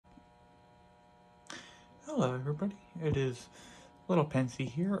Hello everybody, it is Little Pensy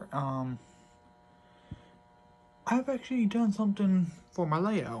here. I've actually done something for my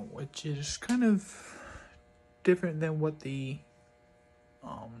layout, which is kind of different than what the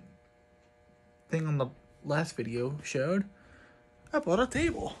thing on the last video showed. I bought a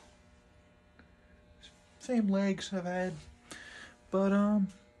table. Same legs I've had, but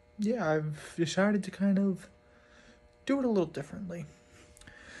yeah, I've decided to kind of do it a little differently.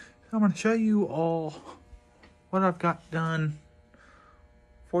 I'm going to show you all what I've got done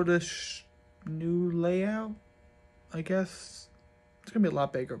for this new layout. I guess it's going to be a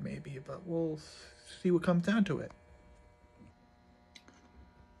lot bigger maybe, but we'll see what comes down to it.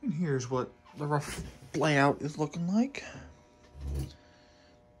 And here's what the rough layout is looking like.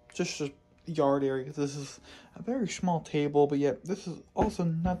 Just a yard area. This is a very small table, but yet this is also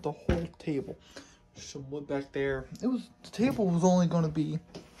not the whole table. There's some wood back there. The table was only going to be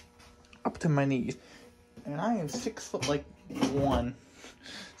up to my knees, and I am 6'1",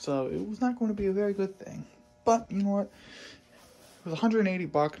 so it was not going to be a very good thing. But you know what? It was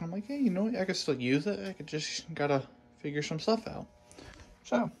 $180, and I'm like, hey, you know what? I could still use it. I could just gotta figure some stuff out.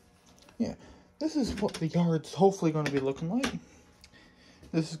 So, yeah, this is what the yard's hopefully going to be looking like.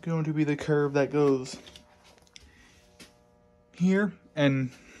 This is going to be the curve that goes here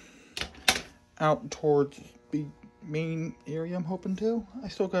and out towards the main area I'm hoping to. I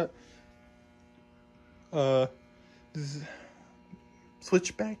still got this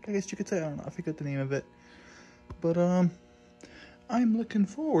switchback, I guess you could say. I don't know, I forget the name of it. But I'm looking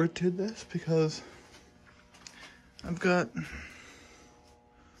forward to this because I've got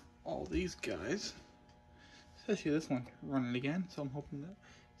all these guys, especially this one running again, so I'm hoping to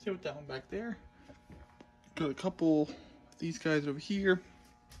see what that one back there. Got a couple of these guys over here.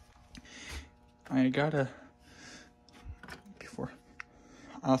 I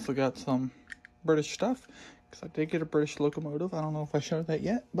also got some British stuff, because I did get a British locomotive. I don't know if I showed that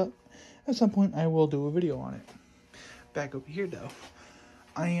yet, but at some point I will do a video on it. Back over here though,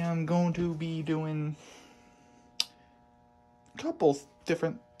 I am going to be doing a couple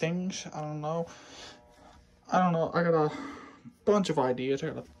different things. I don't know, I got a bunch of ideas. I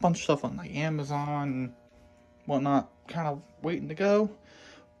got a bunch of stuff on like Amazon and whatnot, kind of waiting to go.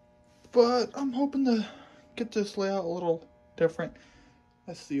 But I'm hoping to get this layout a little different.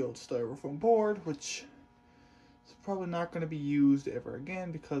 That's the old styrofoam board, which is probably not going to be used ever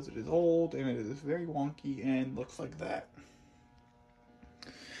again because it is old and it is very wonky and looks like that.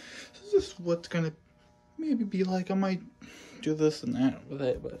 So this is what's going to maybe be like. I might do this and that with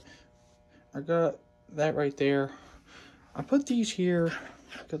it, but I got that right there. I put these here,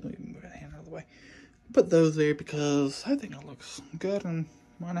 let me move that hand out of the way. I put those there because I think it looks good and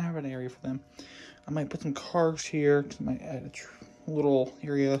why not have an area for them. I might put some cars here because I might add a little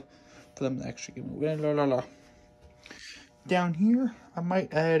area for them to actually move in. Down here, I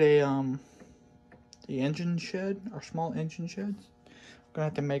might add the engine shed, or small engine sheds. I'm gonna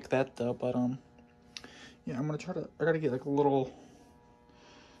have to make that though, but yeah, I gotta get like a little,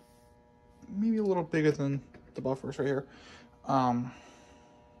 maybe a little bigger than the buffers right here,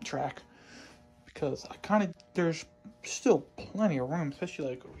 track, because there's still plenty of room, especially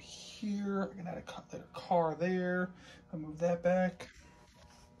like over here. I can add a car there. I move that back.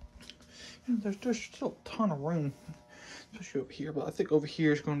 And there's still a ton of room, especially over here. But I think over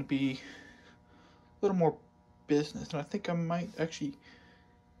here is going to be a little more business, and I think I might actually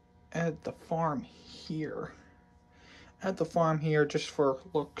add the farm here. Add the farm here just for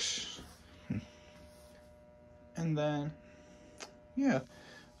looks. And then, yeah,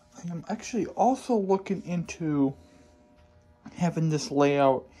 I am actually also looking into having this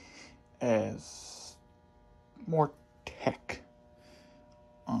layout as more tech.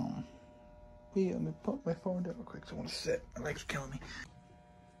 Yeah, let me put my phone down real quick so I want to sit. My legs are killing me.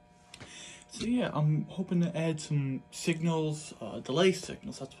 So yeah, I'm hoping to add some signals, delay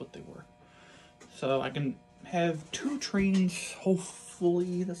signals, that's what they were. So I can have 2 trains,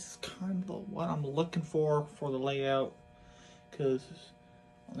 hopefully. That's kind of what I'm looking for the layout. Because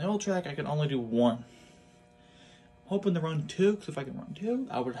on the old track, I can only do 1. I'm hoping to run 2, because if I can run 2,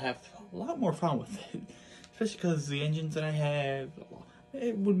 I would have a lot more fun with it. Especially because the engines that I have,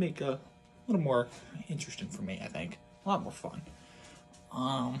 it would make a little more interesting for me, I think. A lot more fun.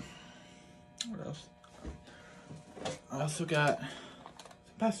 What else? I also got some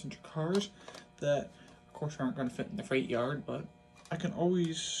passenger cars that, of course, aren't going to fit in the freight yard, but I can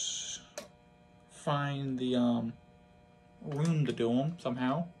always find the room to do them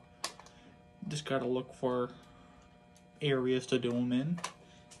somehow. Just gotta look for areas to do them in.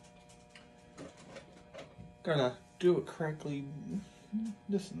 Gotta do it correctly,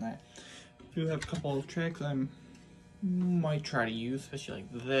 this and that. do have a couple of tricks I might try to use, especially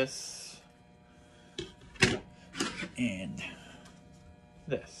like this and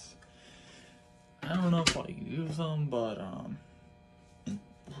this. I don't know if I'll use them, but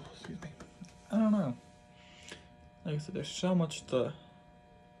excuse me. I don't know. Like I said, there's so much to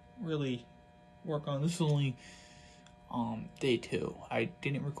really work on. This is only day 2. I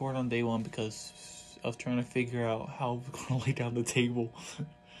didn't record on day 1 because I was trying to figure out how I'm gonna lay down the table.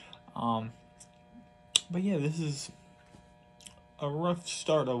 But yeah, this is a rough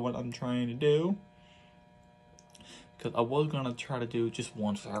start of what I'm trying to do. Because I was gonna try to do just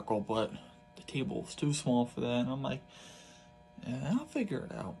one circle, but the table was too small for that. And I'm like, yeah, I'll figure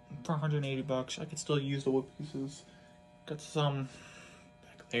it out. For 180 bucks, I could still use the wood pieces. Got some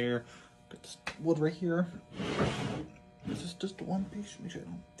back there. Got this wood right here. This is just one piece. Make sure I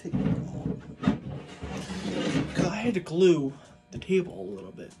don't take it all. Because I had to glue the table a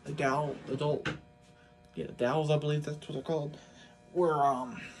little bit. The dowels, I believe that's what they're called, were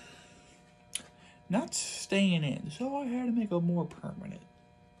not staying in. So I had to make a more permanent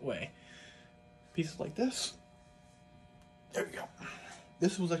way. Pieces like this. There we go.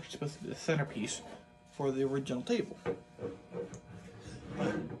 This was actually supposed to be the centerpiece for the original table.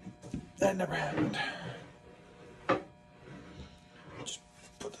 But that never happened. Just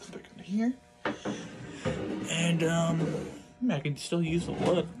put this back into here. And I can still use the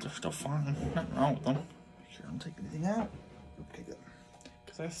wood. They're still fine. Nothing wrong with them. Make sure I don't take anything out. Okay, good.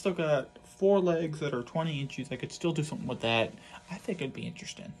 Because I still got 4 legs that are 20 inches. I could still do something with that. I think it'd be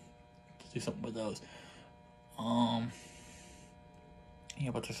interesting to do something with those.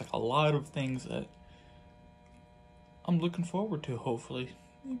 Yeah, but there's like a lot of things that I'm looking forward to, hopefully.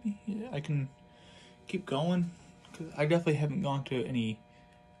 Maybe I can keep going. Because I definitely haven't gone to any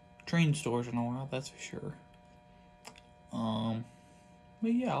train stores in a while, that's for sure.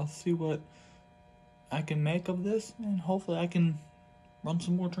 But yeah, I'll see what I can make of this, and hopefully I can run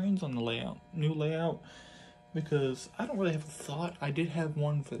some more trains on the new layout, because I don't really have a thought. I did have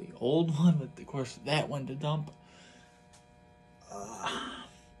one for the old one, but of course that went to dump.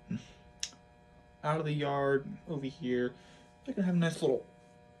 Out of the yard, over here, I can have a nice little,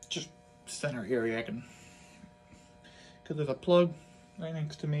 just center area. I can, because there's a plug right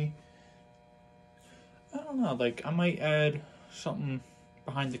next to me. I don't know, like, I might add something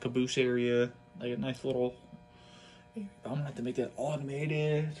behind the caboose area, like a nice little, I'm gonna have to make that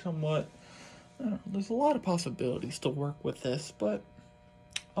automated somewhat. I don't know, there's a lot of possibilities to work with this, but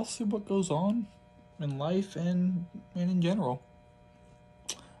I'll see what goes on in life and in general.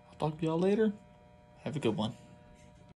 I'll talk to y'all later. Have a good one.